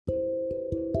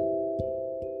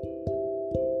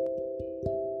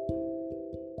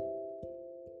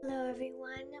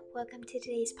welcome to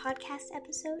today's podcast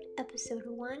episode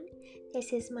 1.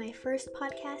 This is my first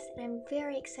podcast, and I'm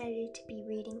very excited to be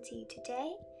reading to you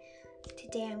today.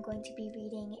 Today I'm going to be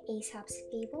reading Aesop's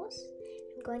Fables.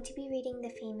 I'm going to be reading the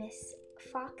famous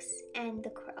Fox and the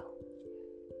Crow.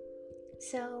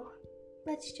 So,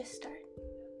 let's just start.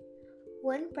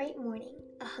 One bright morning,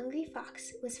 a hungry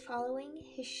fox was following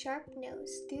his sharp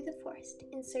nose through the forest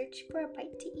in search for a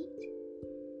bite to eat.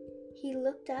 He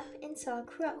looked up and saw a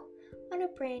crow on a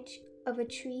branch of a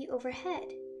tree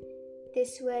overhead.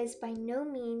 This was by no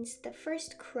means the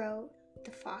first crow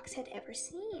the fox had ever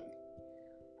seen.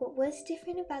 What was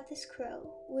different about this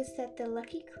crow was that the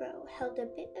lucky crow held a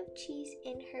bit of cheese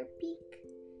in her beak.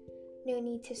 No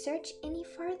need to search any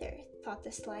farther, thought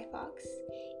the sly fox.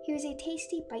 Here's a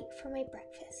tasty bite for my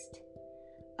breakfast.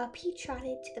 Up he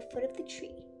trotted to the foot of the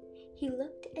tree. He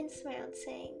looked and smiled,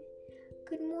 saying,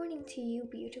 "Good morning to you,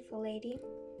 beautiful lady."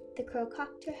 The crow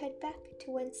cocked her head back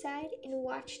to one side and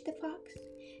watched the fox.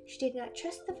 She did not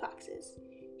trust the foxes.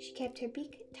 She kept her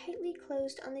beak tightly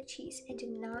closed on the cheese and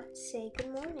did not say good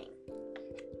morning.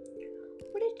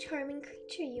 "What a charming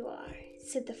creature you are,"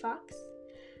 said the fox.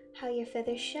 "How your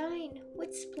feathers shine!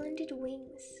 What splendid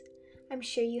wings! I'm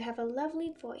sure you have a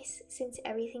lovely voice, since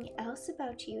everything else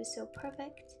about you is so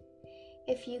perfect.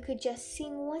 If you could just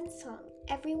sing one song,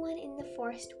 everyone in the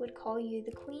forest would call you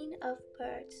the Queen of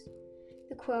Birds."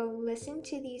 The crow listened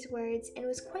to these words and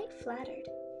was quite flattered.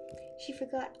 She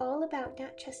forgot all about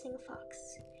not trusting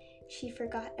Fox. She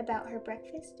forgot about her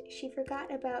breakfast. She forgot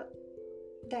about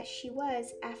that she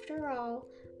was, after all,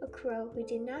 a crow who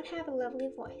did not have a lovely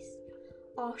voice.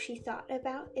 All she thought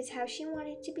about is how she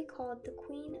wanted to be called the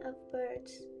Queen of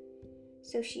Birds.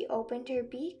 So she opened her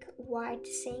beak wide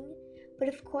to sing, but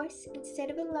of course,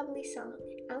 instead of a lovely song,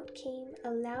 out came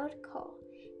a loud call,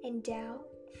 and down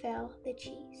fell the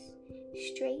cheese,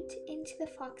 straight into the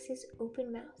fox's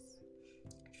open mouth.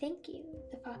 "Thank you,"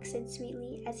 the fox said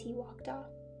sweetly as he walked off.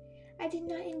 "I did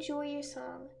not enjoy your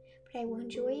song, but I will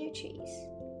enjoy your cheese."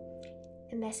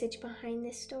 The message behind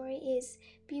this story is,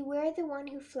 beware the one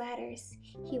who flatters.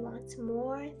 He wants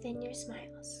more than your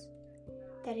smiles.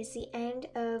 That is the end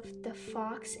of The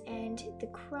Fox and the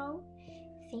Crow.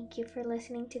 Thank you for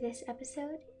listening to this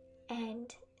episode,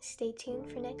 and stay tuned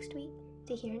for next week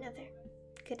to hear another.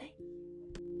 Good night.